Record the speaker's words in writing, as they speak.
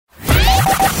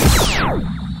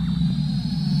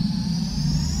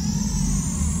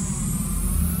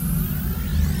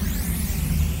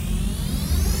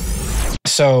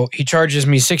So he charges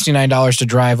me $69 to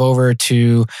drive over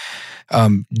to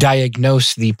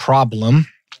diagnose the problem.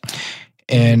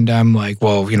 And I'm like,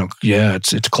 well, yeah,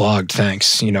 it's clogged.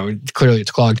 Thanks. Clearly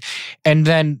it's clogged. And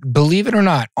then, believe it or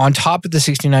not, on top of the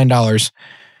 $69,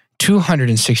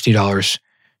 $260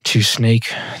 to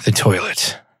snake the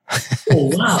toilet. Oh,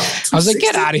 wow. I was like,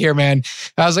 get out of here, man.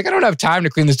 I was like, I don't have time to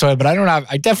clean this toilet, but I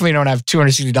definitely don't have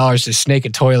 $260 to snake a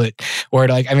toilet.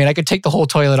 Or I could take the whole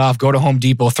toilet off, go to Home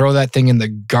Depot, throw that thing in the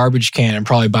garbage can and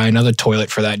probably buy another toilet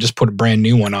for that. Just put a brand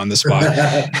new one on the spot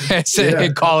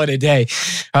and call it a day.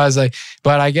 I was like,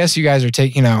 but I guess you guys are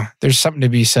taking, there's something to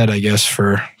be said, I guess,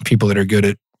 for people that are good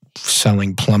at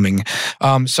selling plumbing.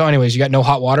 So anyways, you got no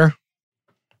hot water?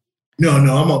 No,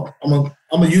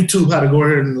 I'm a YouTube how to go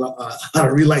ahead and how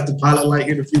to relight the pilot light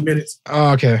here in a few minutes.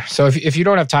 Oh, okay. So if you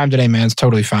don't have time today, man, it's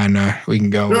totally fine. We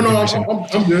can go. No,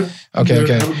 I'm good.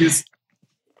 Okay.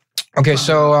 Okay.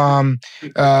 So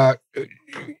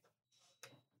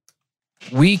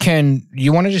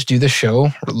you want to just do the show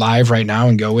live right now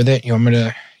and go with it? You want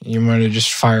me to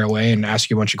just fire away and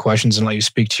ask you a bunch of questions and let you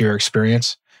speak to your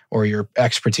experience or your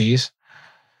expertise?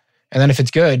 And then if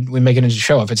it's good, we make it into a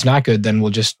show. If it's not good, then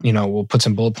we'll just, we'll put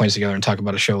some bullet points together and talk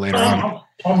about a show later on.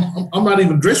 I'm not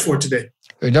even dressed for it today.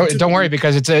 Don't worry,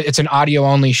 because it's an audio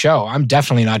only show. I'm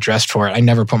definitely not dressed for it. I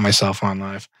never put myself on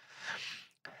live.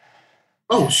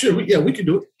 Oh, sure. We can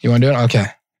do it. You want to do it? Okay.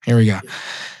 Here we go.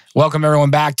 Welcome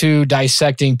everyone back to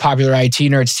Dissecting Popular IT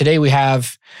Nerds. Today we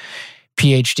have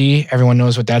PhD. Everyone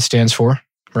knows what that stands for,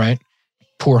 right?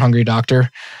 Poor hungry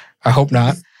doctor. I hope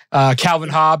not. Calvin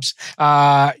Hobbs,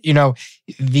 I don't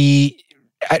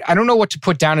know what to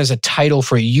put down as a title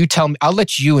for you. You tell me, I'll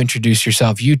let you introduce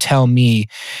yourself. You tell me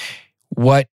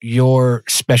what your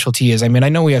specialty is. I mean, I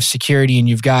know we have security and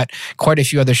you've got quite a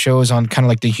few other shows on kind of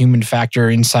like the human factor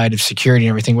inside of security and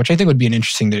everything, which I think would be an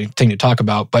interesting thing to talk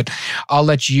about. But I'll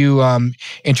let you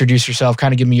introduce yourself,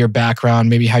 kind of give me your background,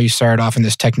 maybe how you started off in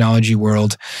this technology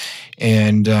world.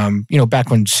 And, back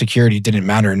when security didn't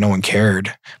matter and no one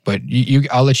cared. But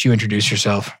I'll let you introduce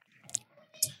yourself.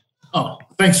 Oh,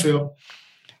 thanks, Phil.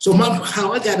 So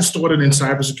how I got started in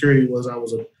cybersecurity was I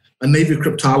was a Navy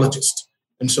cryptologist.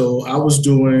 And so I was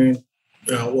doing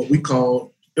what we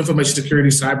call information security,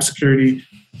 cybersecurity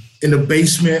in the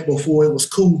basement before it was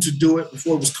cool to do it,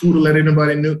 before it was cool to let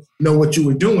anybody know what you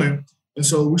were doing. And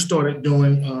so we started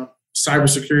doing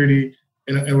cybersecurity,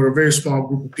 and we're a very small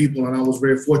group of people, and I was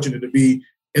very fortunate to be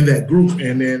in that group.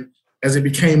 And then as it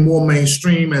became more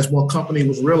mainstream, as more company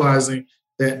was realizing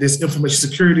that this information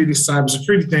security, this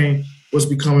cybersecurity thing was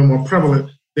becoming more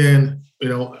prevalent, then,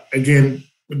 again,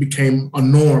 it became a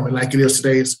norm. And like it is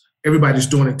today, everybody's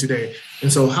doing it today.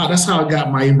 And so that's how I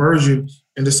got my immersion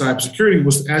into cybersecurity,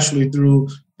 was actually through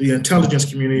the intelligence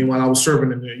community while I was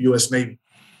serving in the U.S. Navy.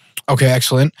 Okay,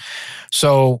 excellent.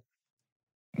 So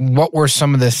what were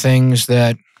some of the things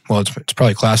that, well, it's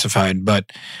probably classified, but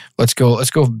let's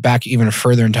go back even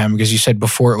further in time, because you said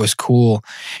before it was cool.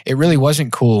 It really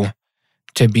wasn't cool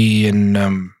to be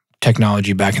in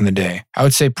technology back in the day. I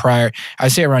would say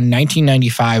around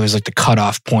 1995 was like the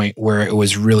cutoff point where it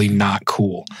was really not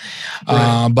cool.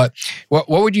 Right. But what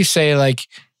would you say, like,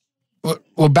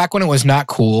 well, back when it was not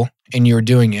cool and you were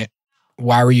doing it,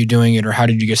 why were you doing it, or how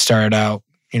did you get started out?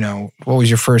 What was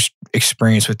your first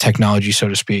experience with technology, so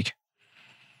to speak?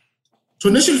 So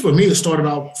initially for me, it started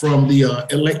out from the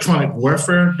electronic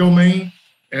warfare domain.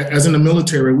 As in the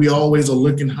military, we always are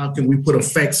looking, how can we put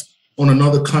effects on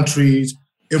another country's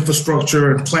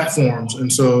infrastructure and platforms?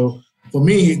 And so for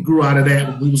me, it grew out of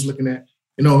that. We was looking at,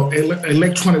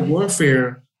 electronic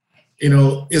warfare,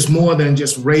 is more than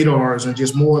just radars and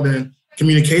just more than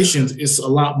communications. It's a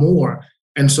lot more.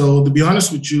 And so to be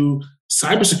honest with you,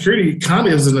 cybersecurity kind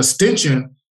of is an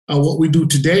extension of what we do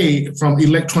today from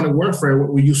electronic warfare,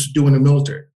 what we used to do in the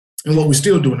military and what we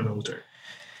still do in the military.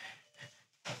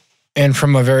 And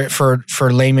from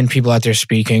for layman people out there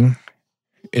speaking,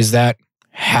 is that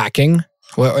hacking?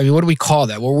 What do we call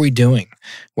that? What were we doing?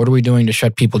 What are we doing to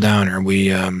shut people down? Are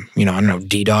we, I don't know,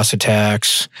 DDoS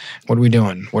attacks? What are we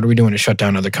doing? What are we doing to shut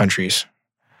down other countries?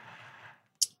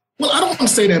 Well, I don't want to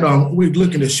say that we're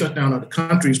looking to shut down other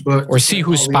countries, but... Or see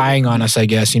who's spying on us, I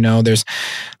guess. There's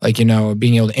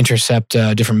being able to intercept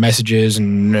different messages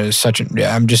and such.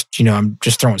 I'm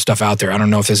just throwing stuff out there. I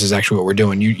don't know if this is actually what we're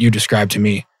doing. You describe to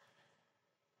me.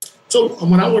 So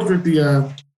when I worked with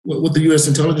the U.S.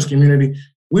 intelligence community,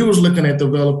 we was looking at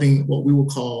developing what we would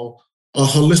call a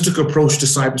holistic approach to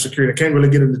cybersecurity. I can't really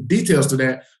get into details to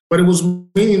that, but it was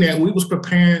meaning that we was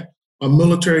preparing a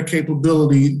military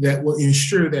capability that will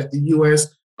ensure that the U.S.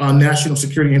 National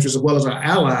security interests, as well as our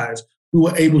allies, we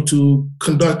were able to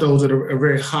conduct those at a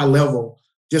very high level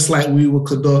just like we would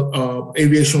conduct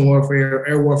aviation warfare,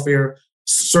 air warfare,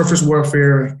 surface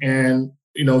warfare, and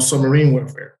submarine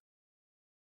warfare.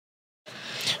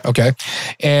 Okay.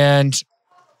 And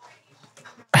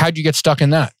how'd you get stuck in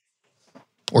that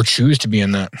or choose to be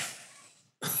in that?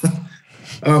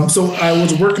 So I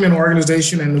was working in an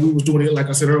organization, and we was doing it, like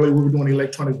I said earlier, we were doing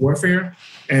electronic warfare.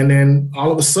 And then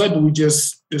all of a sudden,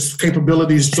 this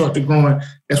capabilities started growing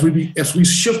as we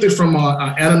shifted from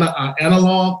our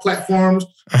analog platforms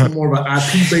to more of an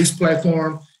IP-based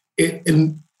platform.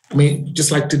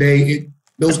 Just like today,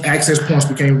 those access points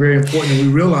became very important, and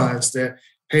we realized that,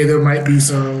 hey, there might be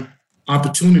some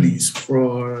opportunities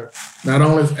for not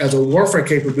only as a warfare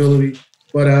capability,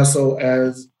 but also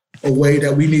as a way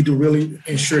that we need to really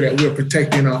ensure that we're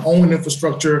protecting our own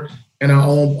infrastructure and our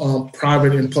own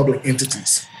private and public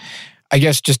entities. I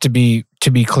guess just to be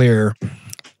clear,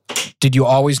 did you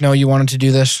always know you wanted to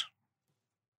do this?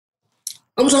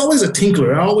 I was always a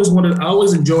tinkerer. I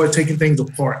always enjoyed taking things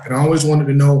apart, and I always wanted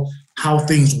to know how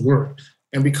things worked.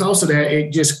 And because of that,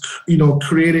 it just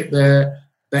created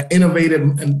that innovative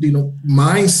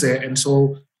mindset. And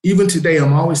so even today,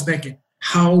 I'm always thinking,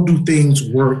 how do things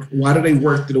work? Why do they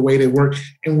work the way they work?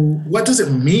 And what does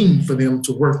it mean for them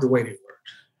to work the way they work?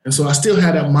 And so I still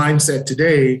have that mindset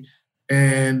today.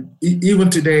 And even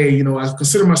today, I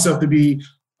consider myself to be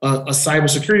a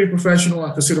cybersecurity professional.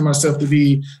 I consider myself to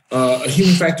be a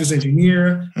human factors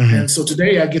engineer. Mm-hmm. And so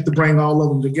today I get to bring all of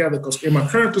them together because in my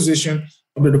current position,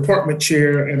 I'm the department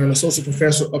chair and an associate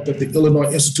professor up at the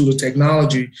Illinois Institute of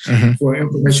Technology for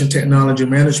Information Technology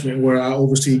Management, where I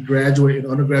oversee graduate and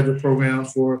undergraduate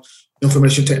programs for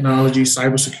information technology,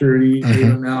 cybersecurity,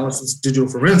 data analysis, digital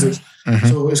forensics.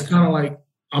 So it's kind of like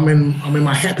I'm in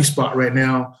my happy spot right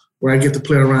now where I get to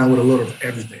play around with a little of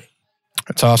everything.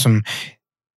 That's awesome.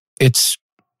 It's,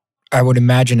 I would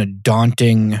imagine, a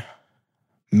daunting,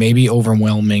 maybe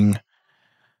overwhelming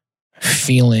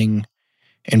feeling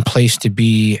and place to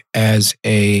be as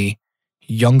a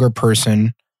younger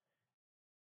person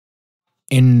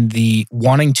in the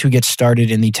wanting to get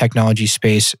started in the technology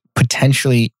space,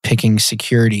 potentially picking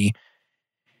security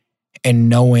and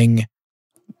knowing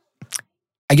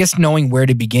where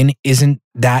to begin isn't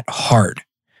that hard,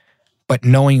 but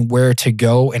knowing where to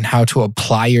go and how to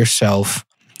apply yourself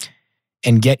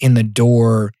and get in the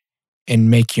door and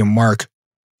make your mark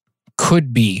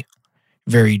could be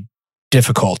very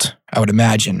difficult, I would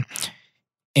imagine.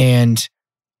 And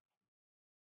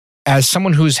as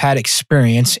someone who's had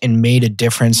experience and made a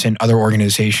difference in other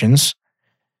organizations,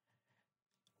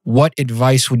 what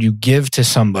advice would you give to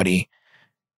somebody?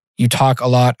 You talk a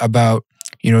lot about,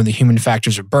 the human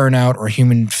factors of burnout or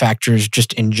human factors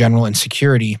just in general in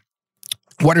security.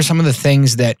 What are some of the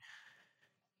things that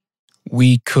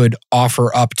we could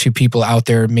offer up to people out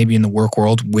there, maybe in the work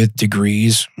world with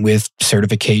degrees, with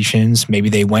certifications? Maybe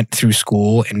they went through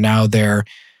school and now they're,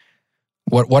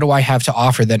 what do I have to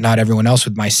offer that not everyone else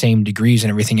with my same degrees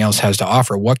and everything else has to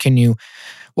offer? What can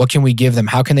we give them?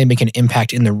 How can they make an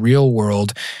impact in the real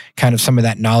world? Kind of some of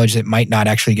that knowledge that might not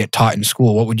actually get taught in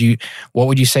school. What would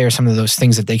you say are some of those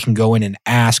things that they can go in and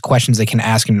ask, questions they can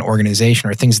ask in an organization,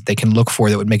 or things that they can look for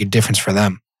that would make a difference for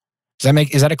them?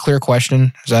 Is that a clear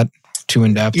question? Is that too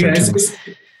in depth? Yeah,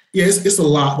 it's a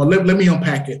lot, but let me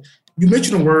unpack it. You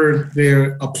mentioned a word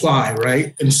there, apply,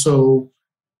 right? And so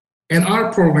in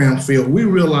our program field, we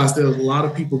realized there's a lot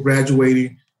of people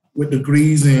graduating with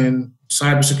degrees in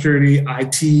cybersecurity,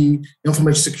 IT,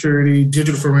 information security,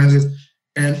 digital forensics,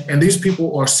 and these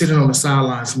people are sitting on the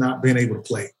sidelines not being able to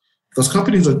play because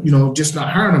companies are, just not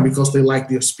hiring them because they like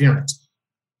the experience.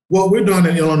 What we're doing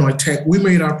in Illinois Tech, we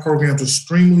made our programs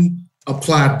extremely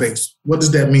applied-based. What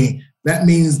does that mean? That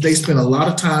means they spend a lot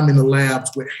of time in the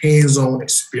labs with hands-on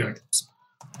experience.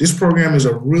 This program is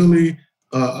a really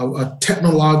a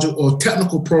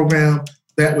technical program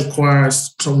that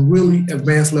requires some really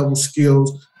advanced level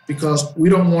skills because we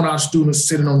don't want our students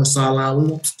sitting on the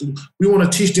sideline. We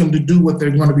want to teach them to do what they're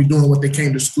going to be doing, what they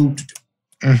came to school to do.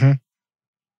 Mm-hmm.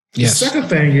 Yes. The second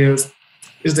thing is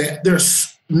that there's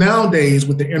nowadays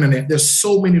with the internet, there's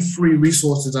so many free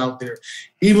resources out there.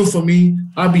 Even for me,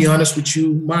 I'll be honest with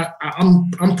you,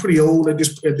 I'm pretty old at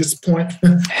this point,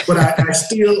 but I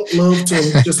still love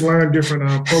to just learn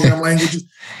different program languages.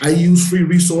 I use free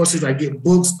resources. I get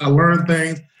books. I learn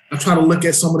things. I try to look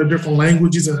at some of the different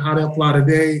languages and how they apply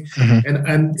today,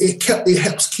 and it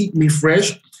helps keep me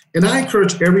fresh. And I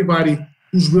encourage everybody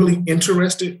who's really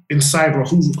interested in cyber,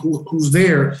 who's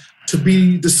there, to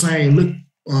be the same. Look.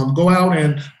 Go out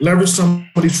and leverage some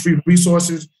of these free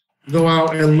resources. Go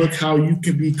out and look how you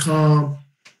can become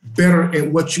better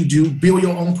at what you do. Build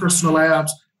your own personal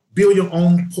labs. Build your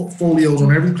own portfolios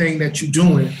on everything that you're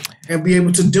doing. and be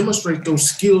able to demonstrate those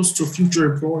skills to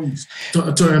future employees,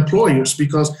 to employers,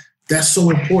 because that's so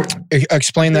important.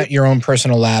 Explain that your own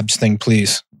personal labs thing,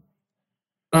 please.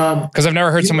 Because I've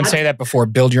never heard someone say that before.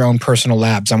 Build your own personal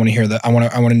labs. I want to hear that. I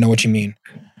want to know what you mean.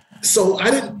 So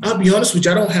I'll be honest with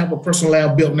you. I don't have a personal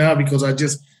lab built now because I've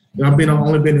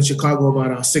only been in Chicago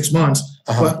about 6 months.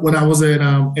 But when I was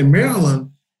in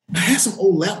Maryland, I had some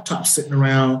old laptops sitting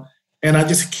around, and I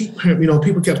just keep hearing,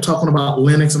 people kept talking about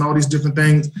Linux and all these different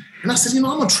things. And I said, I'm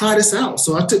going to try this out.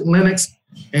 So I took Linux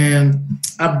and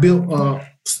I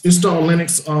installed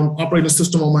Linux operating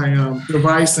system on my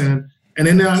device, and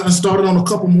then I started on a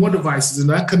couple more devices,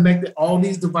 and I connected all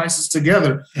these devices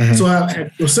together. So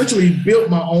I essentially built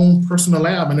my own personal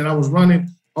lab, and then I was running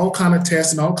all kind of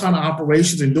tests and all kind of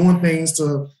operations and doing things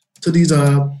to these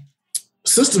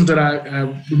systems that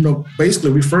I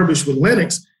basically refurbished with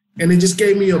Linux, and it just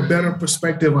gave me a better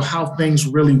perspective of how things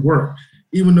really work.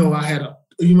 Even though I had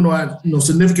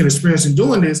significant experience in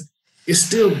doing this, it's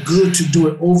still good to do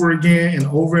it over again and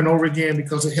over again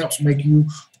because it helps make you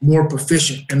more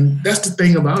proficient. And that's the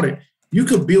thing about it. You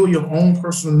could build your own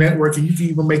personal network, and you can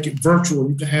even make it virtual.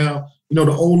 You can have, the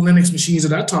old Linux machines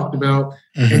that I talked about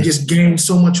and just gain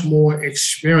so much more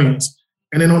experience.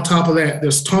 And then on top of that,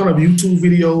 there's a ton of YouTube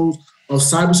videos of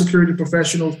cybersecurity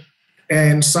professionals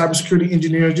and cybersecurity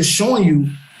engineers just showing you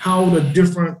how the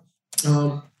different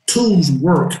tools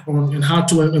work and how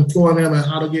to employ them and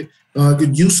how to get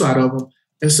good use out of them.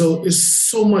 And so it's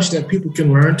so much that people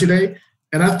can learn today.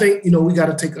 And I think, we got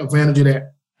to take advantage of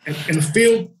that.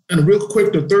 And real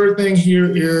quick, the third thing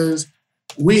here is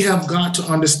we have got to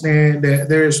understand that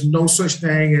there is no such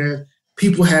thing as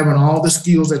people having all the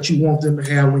skills that you want them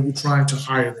to have when you're trying to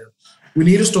hire them. We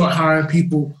need to start hiring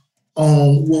people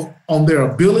on their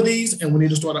abilities, and we need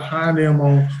to start hiring them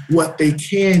on what they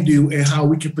can do and how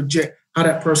we can project how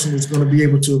that person is going to be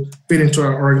able to fit into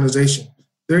our organization.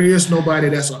 There is nobody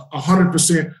that's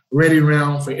 100% ready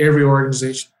round for every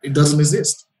organization. It doesn't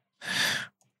exist.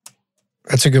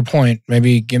 That's a good point.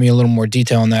 Maybe give me a little more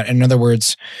detail on that. In other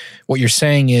words, what you're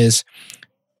saying is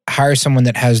hire someone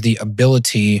that has the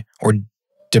ability or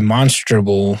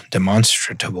demonstrable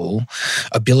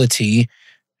ability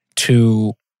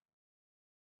to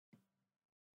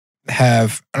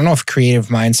have, I don't know if creative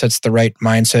mindset's the right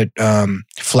mindset,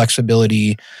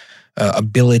 flexibility,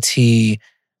 ability,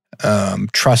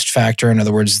 trust factor. In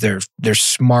other words, they're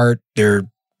smart, they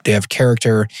have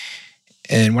character.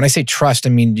 And when I say trust, I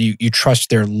mean you trust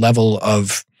their level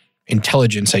of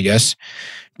intelligence, I guess,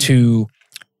 to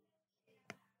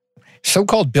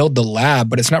so-called build the lab,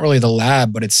 but it's not really the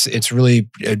lab, but it's really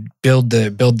build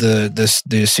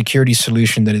the security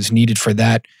solution that is needed for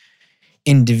that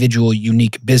individual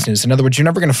unique business. In other words, you're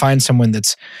never going to find someone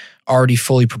that's already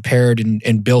fully prepared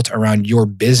and built around your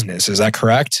business. Is that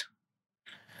correct?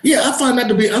 Yeah, I find that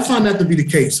to be the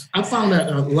case. I found that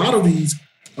a lot of these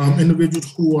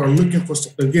individuals who are looking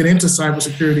to get into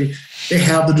cybersecurity, they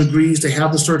have the degrees, they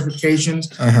have the certifications.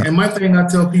 And my thing, I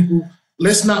tell people,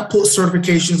 let's not put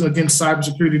certifications against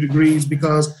cybersecurity degrees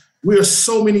because we have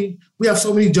so many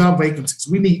job vacancies.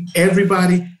 We need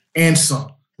everybody and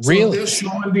some. Really? So they're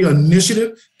showing the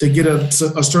initiative to get a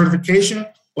certification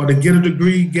or to get a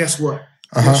degree. Guess what?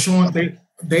 They're showing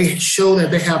they show that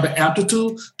they have the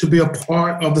aptitude to be a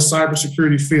part of the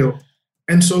cybersecurity field.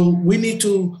 And so we need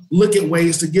to look at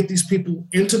ways to get these people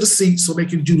into the seat so they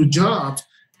can do the jobs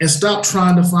and stop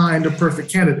trying to find the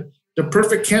perfect candidate. The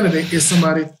perfect candidate is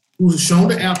somebody who's shown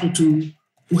the aptitude,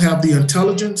 who have the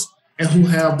intelligence, and who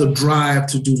have the drive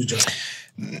to do the job.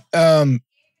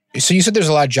 So you said there's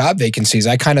a lot of job vacancies.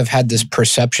 I kind of had this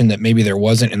perception that maybe there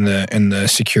wasn't in the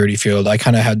security field. I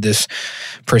kind of had this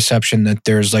perception that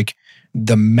there's like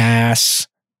the mass,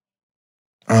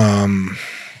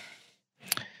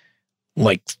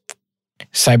 like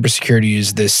cybersecurity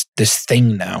is this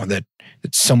thing now that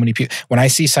so many people. When I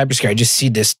see cybersecurity, I just see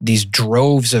these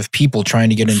droves of people trying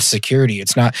to get into security.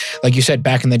 It's not like you said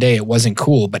back in the day, it wasn't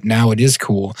cool, but now it is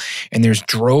cool. And there's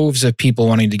droves of people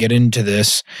wanting to get into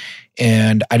this.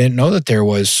 And I didn't know that there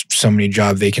was so many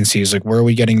job vacancies. Like, where are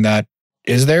we getting that?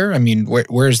 Is there? I mean,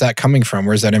 where is that coming from?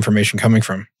 Where's that information coming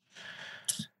from?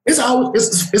 It's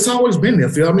always been there,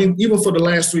 Phil. I mean, even for the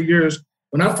last 3 years,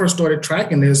 when I first started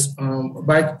tracking this,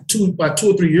 about 2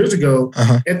 or 3 years ago,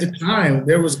 at the time,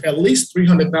 there was at least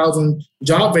 300,000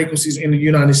 job vacancies in the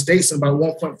United States and about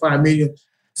 1.5 million,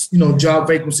 job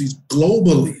vacancies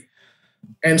globally.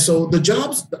 And so the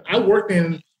jobs I worked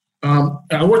in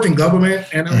government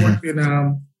and I worked in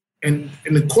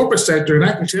the corporate sector, and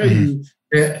I can tell you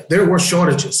that there were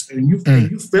shortages, and you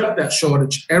felt that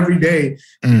shortage every day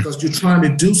because you're trying to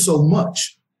do so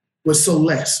much with so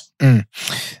less.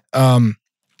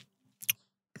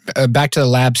 back to the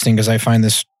labs thing, because I find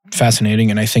this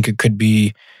fascinating, and I think it could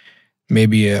be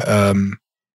maybe a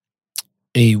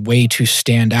way to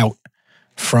stand out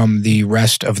from the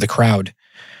rest of the crowd.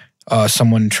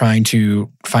 Someone trying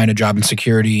to find a job in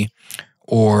security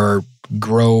or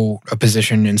grow a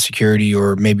position in security,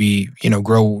 or maybe,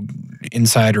 grow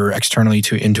inside or externally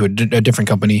into a different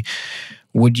company.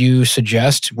 Would you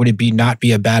suggest, would it not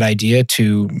be a bad idea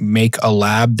to make a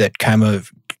lab that kind of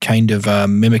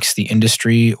mimics the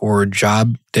industry or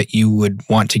job that you would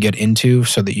want to get into,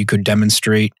 so that you could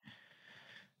demonstrate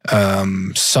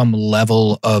some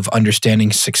level of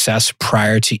understanding success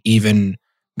prior to even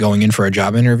going in for a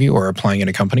job interview or applying in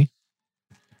a company?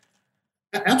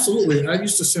 Absolutely. I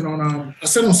used to sit on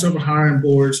several hiring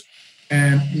boards,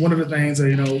 and one of the things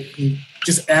that,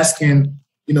 just asking,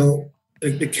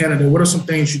 the candidate, what are some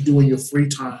things you do in your free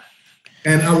time?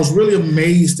 And I was really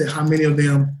amazed at how many of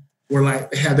them were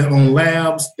they had their own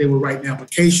labs. They were writing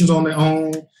applications on their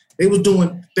own. They were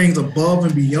doing things above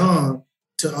and beyond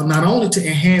to not only to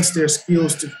enhance their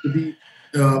skills to be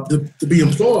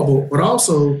employable, but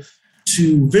also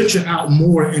to venture out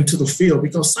more into the field,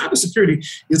 because cybersecurity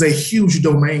is a huge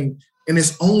domain and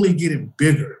it's only getting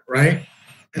bigger, right?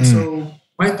 And so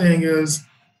my thing is,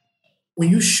 when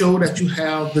you show that you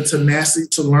have the tenacity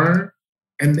to learn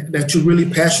and that you're really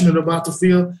passionate about the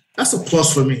field, that's a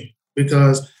plus for me.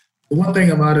 Because the one thing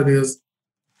about it is,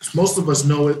 most of us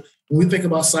know it, when we think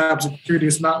about cybersecurity,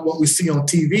 it's not what we see on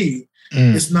TV.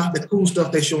 It's not the cool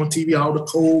stuff they show on TV, all the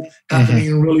code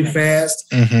happening really fast.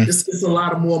 It's a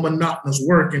lot of more monotonous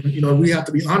work. And, we have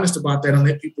to be honest about that and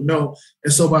let people know.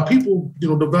 And so by people,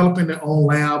 developing their own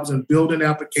labs and building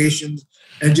applications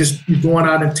and just going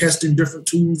out and testing different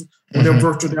tools on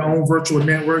their own virtual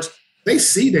networks, they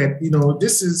see that,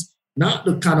 this is not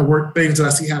the kind of work things that I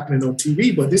see happening on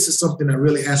TV, but this is something that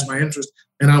really has my interest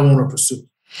and I want to pursue.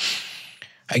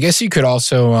 I guess you could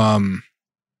also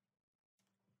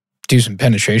do some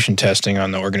penetration testing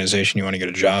on the organization you want to get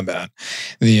a job at.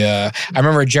 I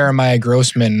remember Jeremiah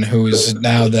Grossman's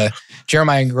now the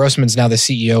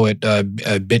CEO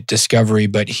at Bit Discovery,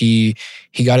 but he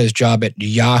got his job at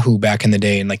Yahoo back in the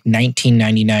day in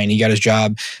 1999. He got his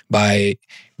job by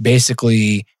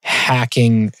basically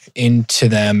hacking into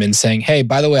them and saying, "Hey,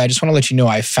 by the way, I just want to let you know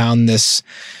I found this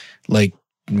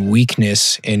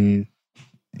weakness in."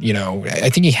 I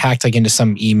think he hacked into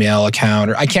some email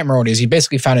account, or I can't remember what it is. He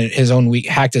basically found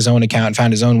hacked his own account,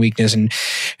 found his own weakness, and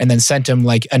then sent him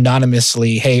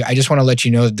anonymously, "Hey, I just want to let you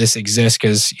know that this exists,"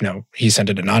 because he sent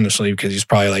it anonymously because he's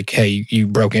probably "Hey, you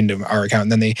broke into our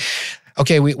account." And then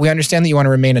we understand that you want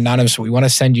to remain anonymous, but we want to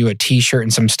send you a T-shirt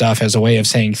and some stuff as a way of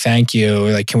saying thank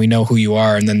you. Can we know who you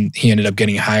are? And then he ended up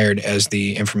getting hired as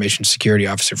the information security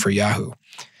officer for Yahoo.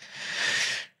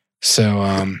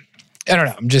 So. I don't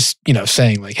know. I'm just,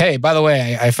 saying "Hey, by the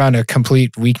way, I found a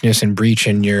complete weakness and breach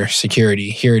in your security.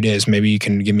 Here it is. Maybe you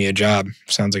can give me a job."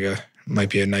 Sounds like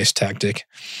might be a nice tactic.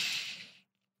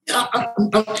 Yeah,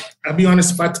 I'll be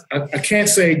honest. I can't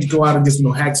say to go out and just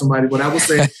hack somebody, but I would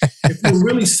say if you're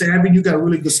really savvy, you got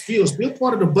really good skills, be a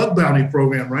part of the bug bounty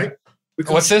program, right?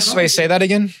 Because what's this? Wait, say that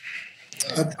again.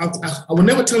 I would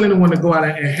never tell anyone to go out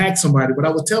and hack somebody, but I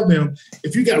would tell them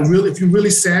if you're really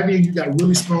savvy and you got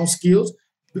really strong skills,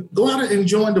 go out and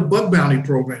join the bug bounty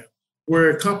program,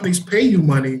 where companies pay you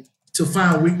money to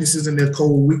find weaknesses in their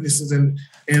code, weaknesses in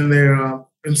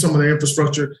some of their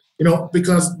infrastructure.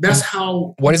 Because that's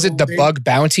how. What is it? The bug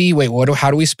bounty? Wait,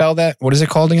 how do we spell that? What is it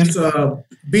called again? It's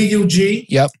BUG.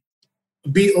 Yep.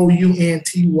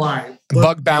 BOUNTY.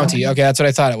 Bug bounty. Okay, that's what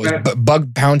I thought it was. Right.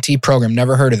 Bug bounty program.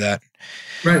 Never heard of that.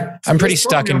 Right. I'm pretty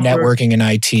stuck in networking and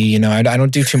IT. I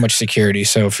don't do too much security,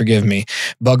 so forgive me.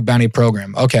 Bug bounty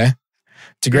program. Okay.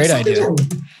 It's a great idea.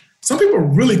 Some people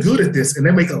are really good at this, and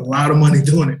they make a lot of money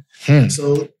doing it.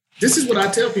 So this is what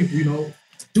I tell people,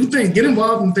 do things, get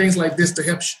involved in things like this to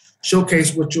help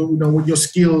showcase what with your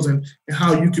skills and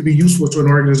how you can be useful to an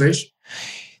organization.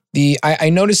 I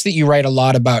noticed that you write a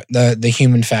lot about the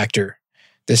human factor.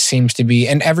 This seems to be,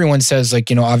 and everyone says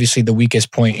obviously the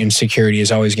weakest point in security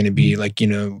is always going to be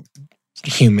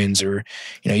humans, or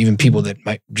even people that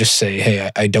might just say, "Hey,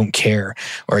 I don't care,"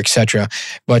 or etc.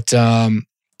 But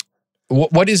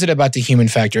what is it about the human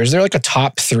factor? Is there a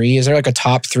top three? Is there a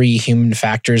top three human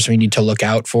factors we need to look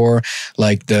out for?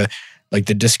 The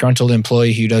disgruntled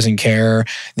employee who doesn't care.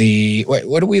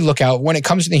 What do we look out when it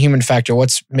comes to the human factor?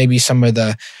 What's maybe some of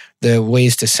the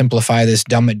ways to simplify this,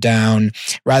 dumb it down,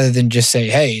 rather than just say,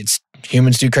 "Hey,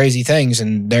 humans do crazy things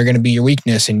and they're going to be your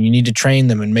weakness and you need to train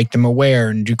them and make them aware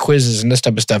and do quizzes and this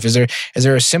type of stuff." Is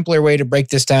there a simpler way to break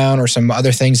this down, or some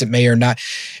other things that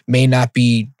may not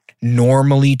be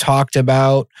normally talked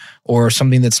about, or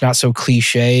something that's not so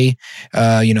cliche,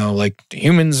 like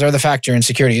humans are the factor in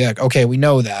security. Like, okay, we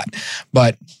know that,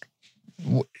 but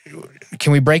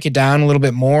can we break it down a little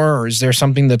bit more, or is there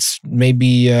something that's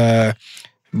maybe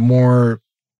more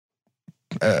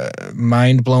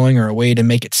mind-blowing, or a way to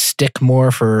make it stick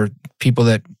more for people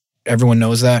that everyone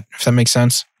knows that, if that makes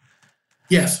sense?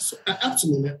 Yes,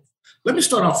 absolutely. Let me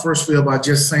start off first, Phil, by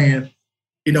just saying,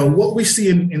 what we see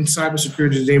in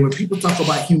cybersecurity today, when people talk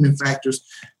about human factors,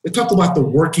 they talk about the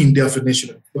working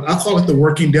definition. Well, I call it the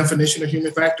working definition of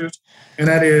human factors, and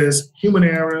that is human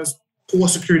errors, poor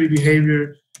security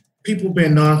behavior, people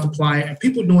being non-compliant, and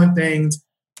people doing things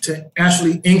to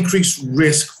actually increase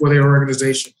risk for their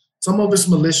organization. Some of it's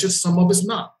malicious, some of it's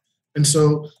not. And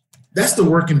so that's the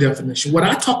working definition. What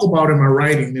I talk about in my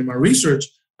writing, in my research,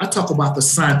 I talk about the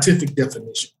scientific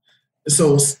definition. And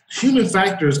so human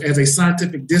factors as a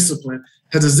scientific discipline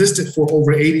has existed for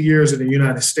over 80 years in the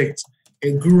United States.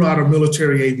 It grew out of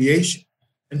military aviation.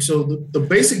 And so the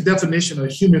basic definition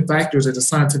of human factors as a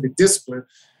scientific discipline,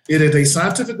 it is a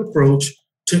scientific approach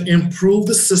to improve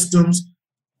the systems,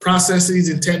 processes,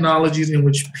 and technologies in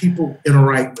which people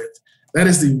interact with. That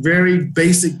is the very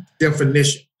basic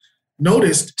definition.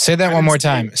 Notice. Say that one more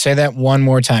time. Say that one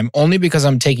more time. Only because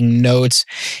I'm taking notes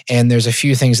and there's a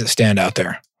few things that stand out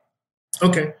there.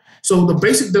 Okay. So the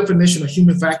basic definition of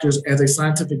human factors as a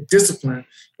scientific discipline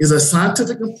is a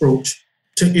scientific approach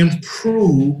to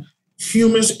improve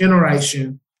humans'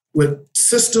 interaction with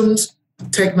systems,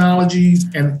 technologies,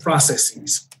 and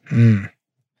processes. And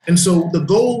so the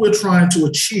goal we're trying to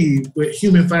achieve with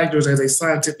human factors as a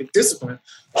scientific discipline,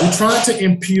 we're trying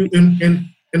to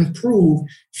improve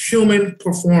human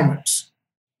performance.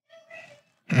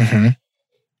 And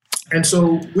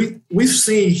so we've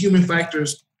seen human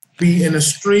factors be an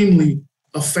extremely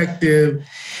effective.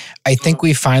 I think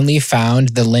we finally found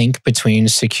the link between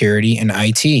security and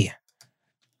IT.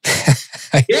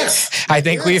 Yes. I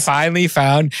think we finally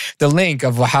found the link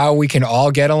of how we can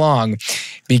all get along,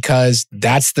 because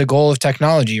that's the goal of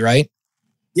technology, right?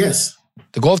 Yes.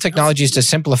 The goal of technology is to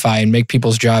simplify and make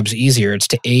people's jobs easier. It's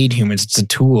to aid humans. It's a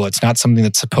tool. It's not something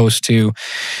that's supposed to,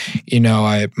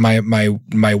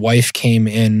 my wife came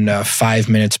in 5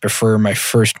 minutes before my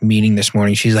first meeting this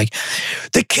morning. She's like,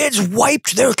 the kids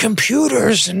wiped their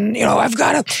computers and, I've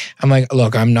got to. I'm like,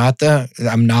 look, I'm not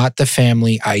the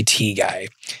family IT guy,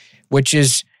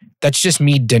 that's just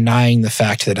me denying the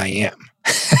fact that I am.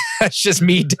 That's just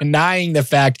me denying the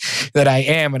fact that I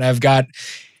am. And I've got,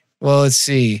 let's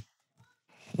see.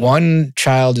 One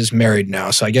child is married now,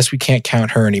 so I guess we can't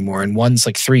count her anymore. And one's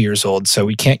like 3 years old, so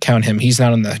we can't count him. He's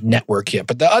not on the network yet.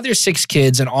 But the other 6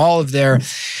 kids and all of their,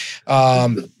 all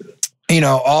of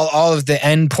the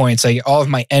endpoints, like all of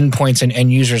my endpoints and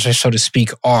end users, so to speak,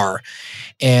 are.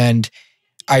 And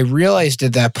I realized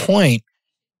at that point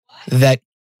that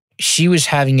she was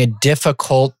having a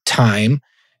difficult time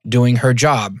doing her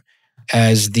job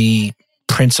as the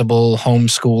principal,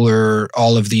 homeschooler,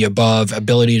 all of the above,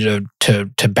 ability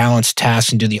to balance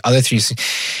tasks and do the other 3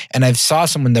 things. And I saw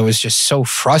someone that was just so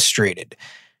frustrated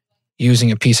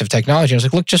using a piece of technology. I was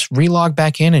like, look, just relog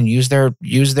back in and use their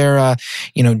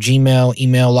Gmail,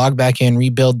 email, log back in,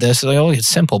 rebuild this. Like, it's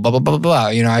simple, blah, blah, blah, blah.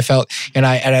 I felt, and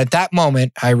at that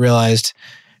moment, I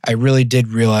really did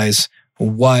realize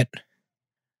what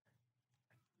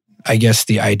I guess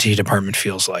the IT department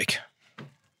feels like.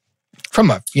 From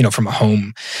a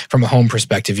home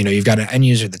perspective, you've got an end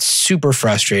user that's super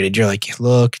frustrated. You're like,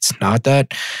 look, it's not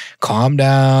that, calm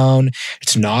down.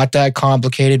 It's not that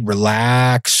complicated.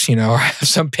 Relax, have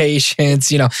some patience,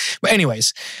 But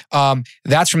anyways,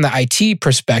 that's from the IT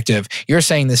perspective. You're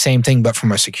saying the same thing, but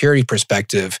from a security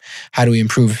perspective, how do we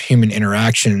improve human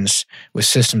interactions with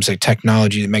systems like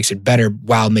technology that makes it better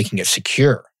while making it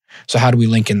secure? So how do we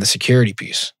link in the security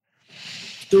piece?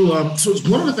 So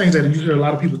one of the things that you hear a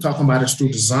lot of people talking about is through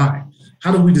design.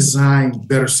 How do we design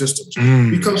better systems?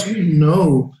 Because we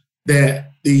know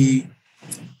that the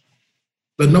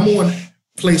number one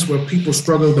place where people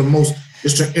struggle the most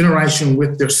is their interaction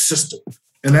with their system.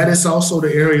 And that is also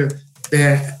the area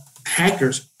that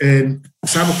hackers and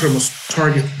cybercriminals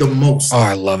target the most. Oh,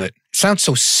 I love it. Sounds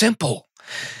so simple,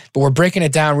 but we're breaking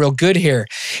it down real good here.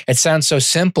 It sounds so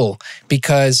simple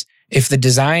because if the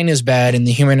design is bad and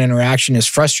the human interaction is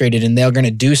frustrated and they're going to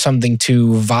do something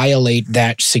to violate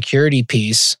that security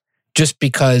piece just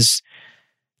because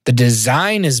the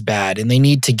design is bad and they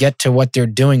need to get to what they're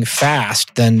doing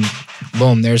fast, then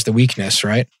boom, there's the weakness,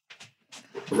 right?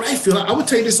 Right, Phil. I would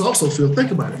tell you this also, Phil.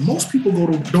 Think about it. Most people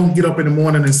don't get up in the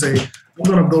morning and say, I'm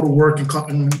going to go to work and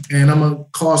I'm going to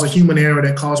cause a human error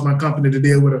that caused my company to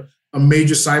deal with a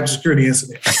major cybersecurity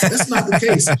incident. That's not the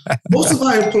case. Most of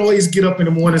our employees get up in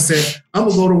the morning and say, I'm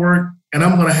going to go to work and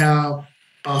I'm going to have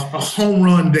a home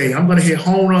run day. I'm going to hit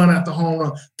home run after home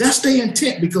run. That's their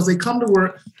intent because they come to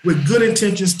work with good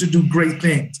intentions to do great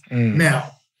things.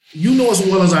 Now, you know as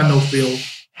well as I know, Phil,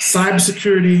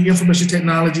 cybersecurity, information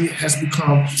technology has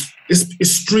become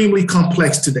extremely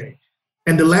complex today.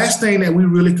 And the last thing that we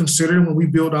really consider when we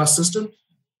build our system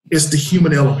is the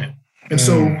human element. And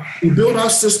so we build our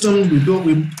systems, we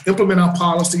implement our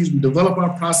policies, we develop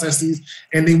our processes,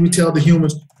 and then we tell the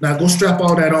humans, now go strap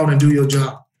all that on and do your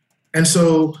job. And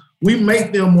so we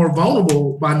make them more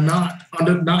vulnerable by not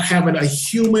having a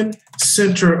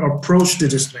human-centered approach to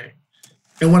this thing.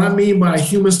 And what I mean by a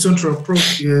human-centered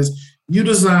approach is you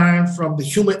design from the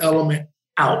human element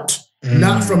out,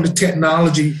 not from the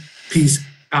technology piece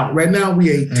out. Right now,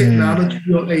 we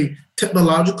a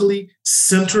technologically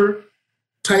centered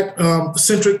type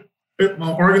centric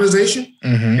organization,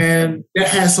 and that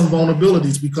has some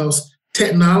vulnerabilities because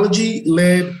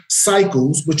technology-led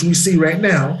cycles, which we see right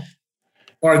now,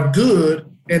 are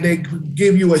good and they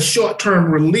give you a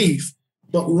short-term relief,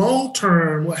 but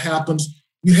long-term, what happens?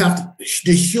 You have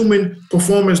the human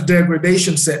performance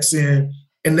degradation sets in,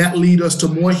 and that leads us to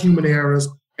more human errors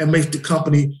and put the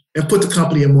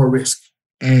company in more risk.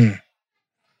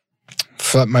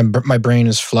 My brain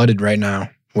is flooded right now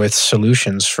with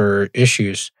solutions for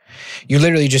issues. You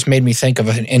literally just made me think of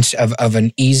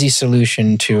an easy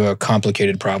solution to a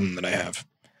complicated problem that I have.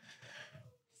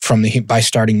 By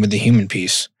starting with the human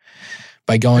piece,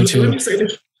 by going to.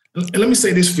 Let me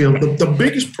say this, Phil. The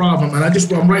biggest problem, and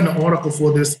I'm writing an article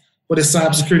for this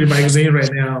cybersecurity magazine right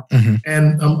now,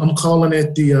 and I'm calling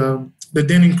it the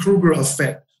Dunning-Kruger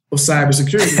effect of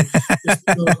cybersecurity.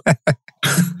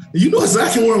 You know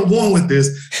exactly where I'm going with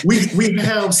this. We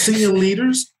have senior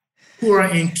leaders who are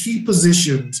in key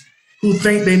positions who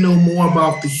think they know more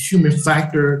about the human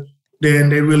factor than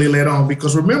they really let on.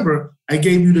 Because remember, I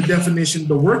gave you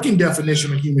the working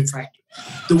definition of human factor.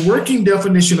 The working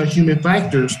definition of human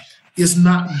factors is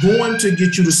not going to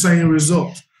get you the same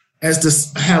result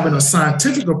as having a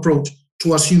scientific approach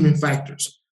towards human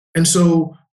factors. And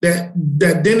so that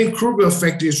Dunning-Kruger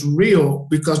effect is real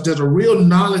because there's a real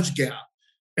knowledge gap.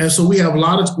 And so we have a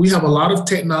lot of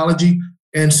technology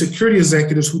and security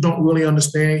executives who don't really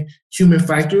understand human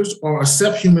factors or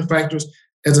accept human factors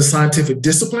as a scientific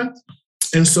discipline.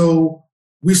 And so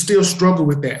we still struggle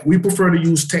with that. We prefer to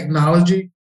use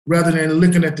technology rather than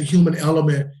looking at the human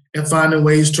element and finding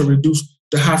ways to reduce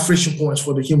the high friction points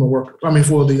for the human worker. For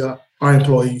our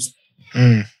employees.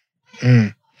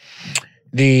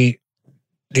 The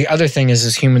other thing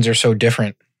is humans are so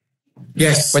different.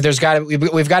 Yes, but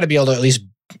we've got to be able to at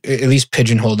least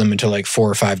pigeonhole them into like 4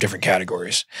 or 5 different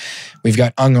categories. We've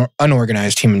got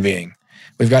unorganized human being.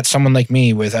 We've got someone like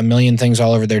me with a million things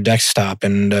all over their desktop,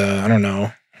 and I don't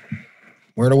know,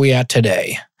 where are we at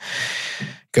today?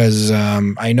 Because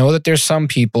I know that there's some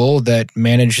people that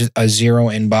manage a zero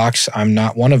inbox. I'm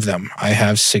not one of them. I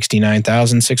have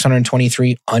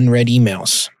 69,623 unread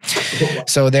emails.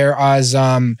 So there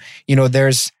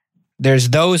is, there's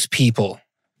those people.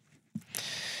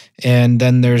 And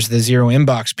then there's the zero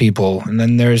inbox people. And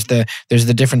then there's the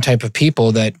different type of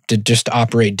people that just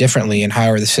operate differently, and how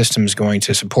are the systems going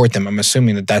to support them? I'm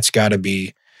assuming that's got to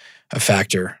be a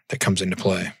factor that comes into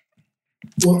play.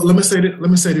 Well, let me say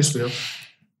this, Phil.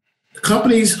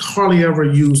 Companies hardly ever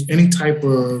use any type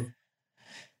of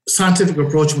scientific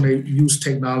approach when they use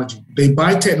technology. They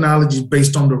buy technology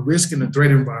based on the risk and the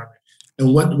threat environment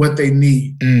and what they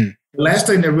need. The last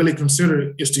thing they really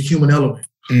consider is the human element.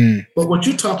 But what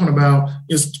you're talking about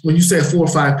is when you say 4 or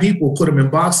 5 people, put them in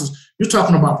boxes, you're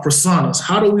talking about personas.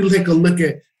 How do we take a look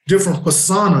at different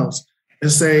personas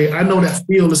and say, I know that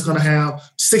Phil is going to have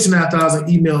 69,000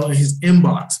 email in his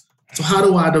inbox. So how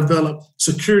do I develop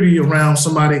security around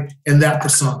somebody in that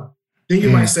persona? Then you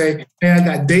might say, hey, I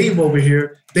got Dave over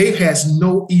here. Dave has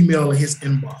no email in his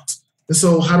inbox. And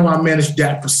so how do I manage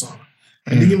that persona?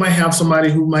 And then you might have somebody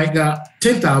who might got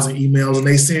 10,000 emails and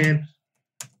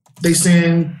they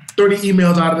send 30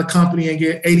 emails out of the company and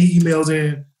get 80 emails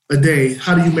in a day.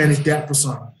 How do you manage that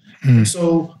persona?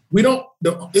 So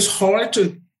it's hard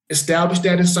to establish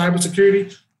that in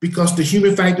cybersecurity because the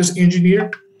human factors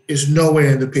engineer is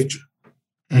nowhere in the picture.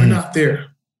 We're not there.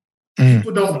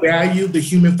 People don't value the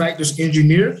human factors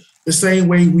engineer the same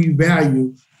way we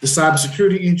value the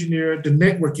cybersecurity engineer, the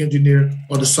network engineer,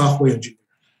 or the software engineer.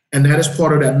 And that is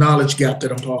part of that knowledge gap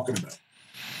that I'm talking about.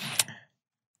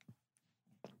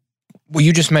 Well,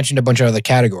 you just mentioned a bunch of other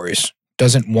categories.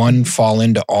 Doesn't one fall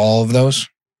into all of those?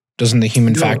 Doesn't the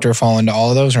human factor fall into all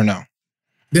of those, or no?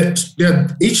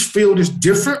 Each field is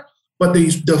different, But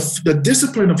the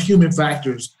discipline of human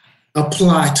factors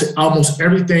apply to almost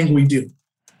everything we do.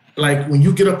 Like when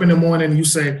you get up in the morning and you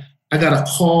say, I got a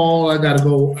call, I got to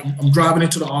go, I'm driving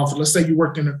into the office. Let's say you're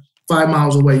working 5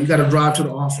 miles away. You got to drive to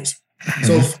the office.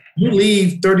 So if you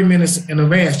leave 30 minutes in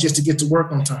advance just to get to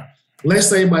work on time. Let's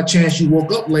say by chance you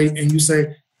woke up late and you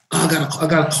say, oh, I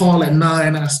got a call at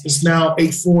 9. It's now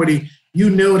 8:40.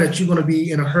 You know that you're going to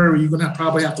be in a hurry. You're going to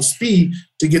probably have to speed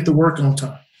to get to work on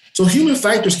time. So human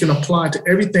factors can apply to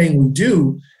everything we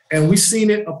do. And we've seen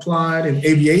it applied in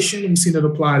aviation. We've seen it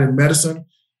applied in medicine.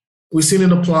 We've seen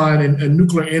it applied in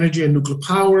nuclear energy and nuclear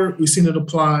power. We've seen it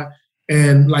applied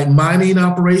in like mining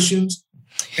operations.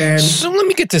 And so let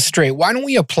me get this straight. Why don't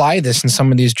we apply this in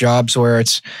some of these jobs where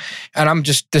it's, and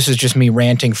this is just me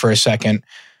ranting for a second,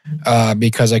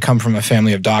 because I come from a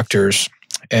family of doctors,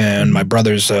 and my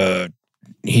brother's,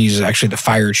 he's actually the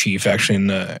fire chief actually in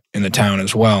the town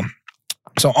as well.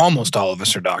 So almost all of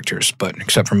us are doctors, but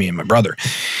except for me and my brother.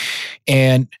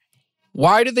 And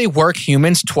why do they work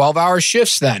humans 12-hour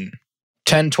shifts then?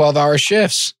 10, 12-hour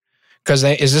shifts?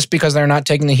 Is this because they're not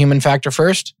taking the human factor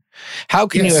first? How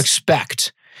can you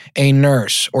expect a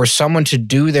nurse or someone to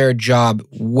do their job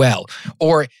well?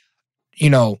 Or, I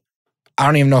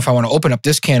don't even know if I want to open up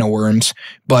this can of worms,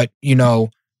 but, I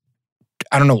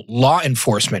don't know, law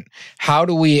enforcement. How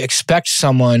do we expect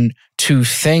someone to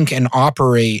think and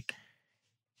operate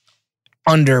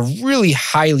under really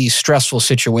highly stressful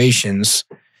situations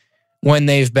when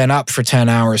they've been up for 10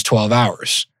 hours, 12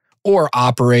 hours? Or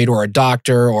operate, or a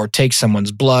doctor, or take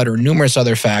someone's blood, or numerous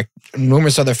other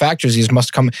factors. These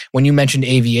must come. When you mentioned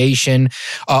aviation,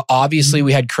 obviously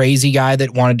we had crazy guy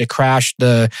that wanted to crash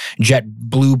the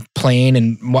JetBlue plane,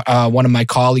 and one of my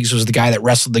colleagues was the guy that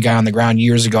wrestled the guy on the ground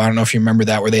years ago. I don't know if you remember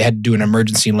that, where they had to do an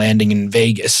emergency landing in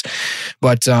Vegas,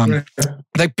 but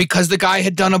because the guy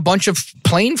had done a bunch of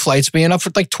plane flights, being up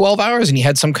for like 12 hours, and he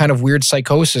had some kind of weird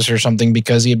psychosis or something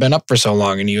because he had been up for so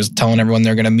long, and he was telling everyone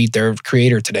they're going to meet their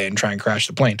creator today and try and crash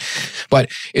the plane. But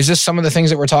is this some of the things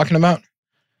that we're talking about?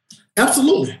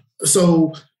 Absolutely.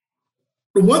 So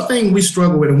the one thing we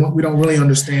struggle with and what we don't really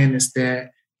understand is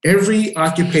that every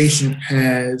occupation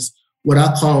has what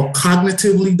I call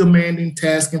cognitively demanding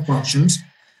tasks and functions,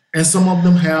 and some of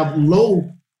them have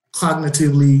low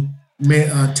cognitively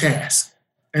tasks.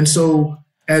 And so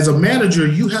as a manager,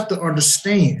 you have to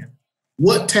understand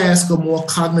what tasks are more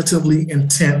cognitively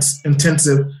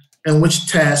intensive and which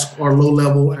tasks are low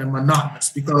level and monotonous.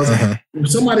 Because if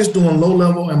somebody's doing low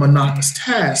level and monotonous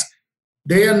tasks,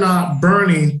 they are not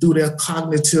burning through their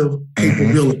cognitive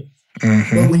capability.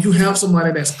 But when you have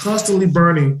somebody that's constantly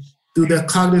burning through their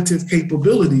cognitive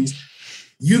capabilities,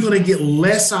 you're going to get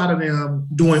less out of them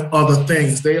doing other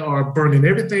things. They are burning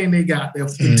everything they got. They're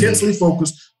intensely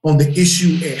focused on the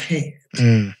issue at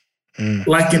hand.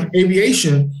 Like in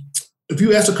aviation, if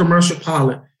you ask a commercial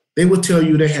pilot, they will tell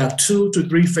you they have 2 to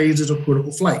 3 phases of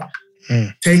critical flight.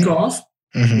 Takeoff,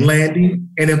 landing,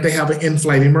 and if they have an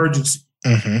in-flight emergency.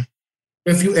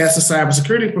 If you ask a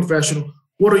cybersecurity professional,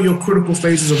 what are your critical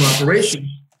phases of operation?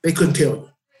 They couldn't tell you.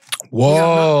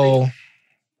 Whoa.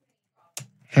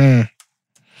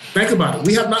 Think about it.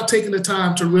 We have not taken the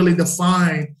time to really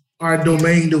define our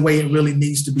domain the way it really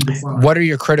needs to be defined.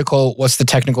 What's the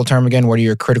technical term again? What are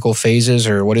your critical phases,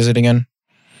 or what is it again?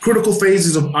 Critical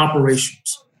phases of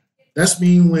operations. That's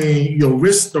mean when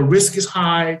the risk is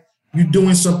high, you're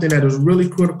doing something that is really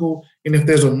critical, and if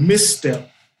there's a misstep,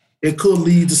 it could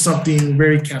lead to something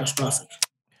very catastrophic.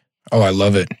 Oh, I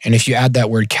love it. And if you add that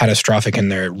word catastrophic in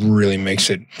there, it really makes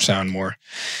it sound more.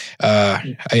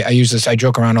 I use this, I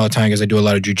joke around all the time because I do a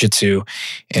lot of jujitsu.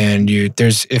 And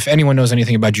if anyone knows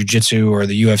anything about jujitsu or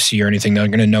the UFC or anything, they're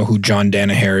going to know who John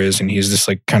Danaher is. And he's this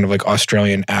kind of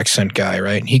Australian accent guy,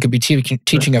 right? And he could be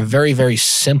teaching a very, very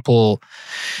simple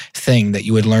thing that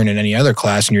you would learn in any other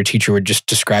class, and your teacher would just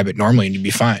describe it normally and you'd be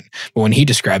fine. But when he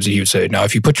describes it, he would say, now,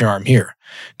 if you put your arm here,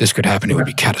 this could happen. It would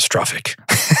be catastrophic.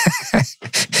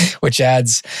 Which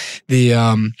adds the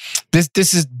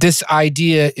this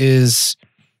idea is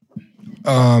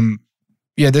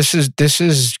this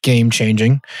is game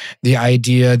changing. The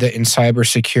idea that in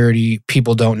cybersecurity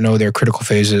people don't know their critical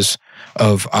phases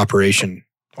of operation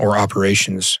or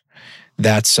operations.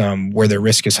 That's where their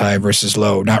risk is high versus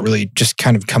low, not really just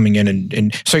kind of coming in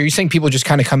and so you're saying people just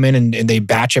kind of come in and they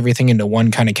batch everything into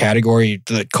one kind of category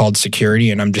called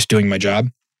security, and I'm just doing my job?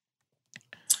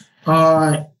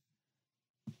 I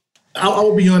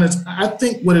will be honest. I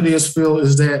think what it is, Phil,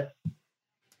 is that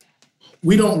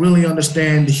we don't really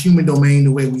understand the human domain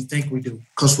the way we think we do.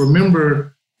 Because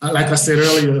remember, like I said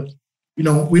earlier,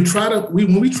 when we try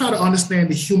to understand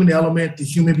the human element, the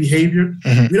human behavior,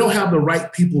 we don't have the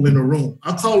right people in the room.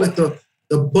 I call it the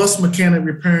the bus mechanic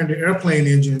repairing the airplane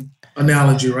engine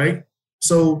analogy, right?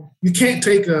 So you can't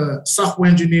take a software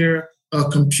engineer, a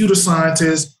computer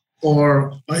scientist,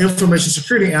 or an information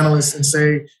security analyst and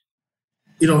say,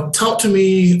 talk to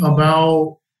me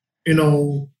about,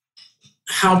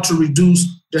 how to reduce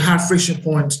the high friction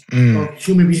points of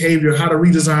human behavior, how to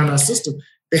redesign our system.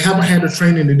 They haven't had the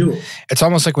training to do it. It's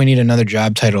almost like we need another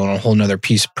job title and a whole nother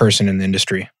person in the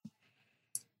industry.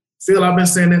 Phil, I've been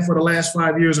saying that for the last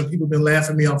 5 years, and people have been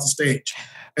laughing me off the stage.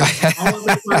 And all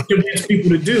I'm trying to convince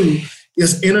people to do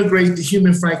is integrate the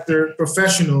human factor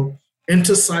professional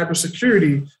into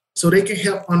cybersecurity so they can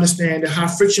help understand the high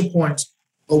friction points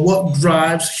of what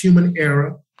drives human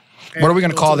error. What are we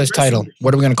going to call this title?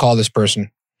 What are we going to call this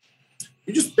person?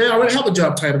 They already have a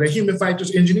job title. They're human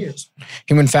factors engineers.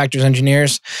 Human factors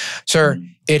engineers. Sir,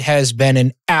 it has been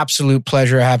an absolute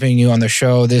pleasure having you on the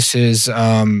show. This is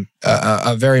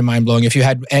a very mind-blowing. If you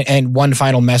had and one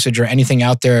final message or anything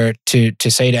out there to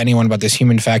say to anyone about this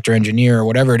human factor engineer or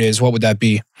whatever it is, what would that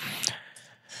be?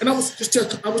 And I would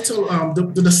tell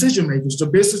the decision makers, the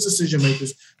business decision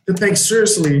makers, to think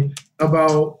seriously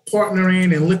about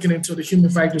partnering and looking into the human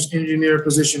factors engineer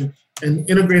position and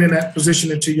integrating that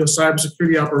position into your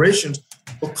cybersecurity operations,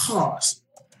 because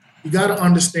you got to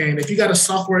understand, if you got a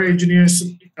software engineering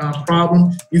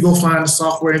problem, you go find a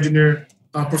software engineer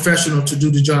professional to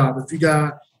do the job. If you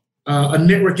got a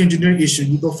network engineer issue,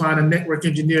 you go find a network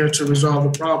engineer to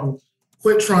resolve the problem.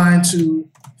 Quit trying to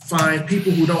find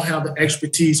people who don't have the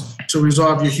expertise to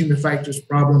resolve your human factors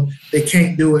problem. They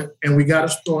can't do it. And we got to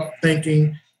start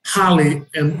thinking highly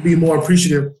and be more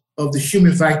appreciative of the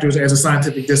human factors as a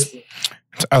scientific discipline.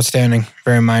 It's outstanding.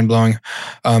 Very mind-blowing.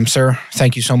 Sir,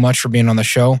 thank you so much for being on the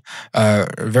show.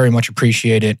 Very much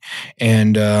appreciate it.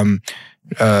 And,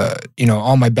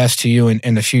 all my best to you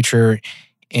in the future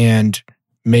and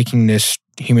making this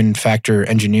human factor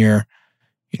engineer,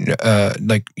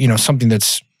 something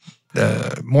that's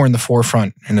more in the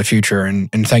forefront in the future.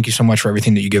 And thank you so much for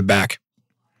everything that you give back.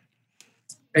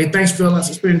 Hey, thanks, Phil.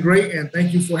 It's been great. And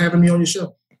thank you for having me on your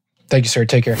show. Thank you, sir.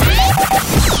 Take care.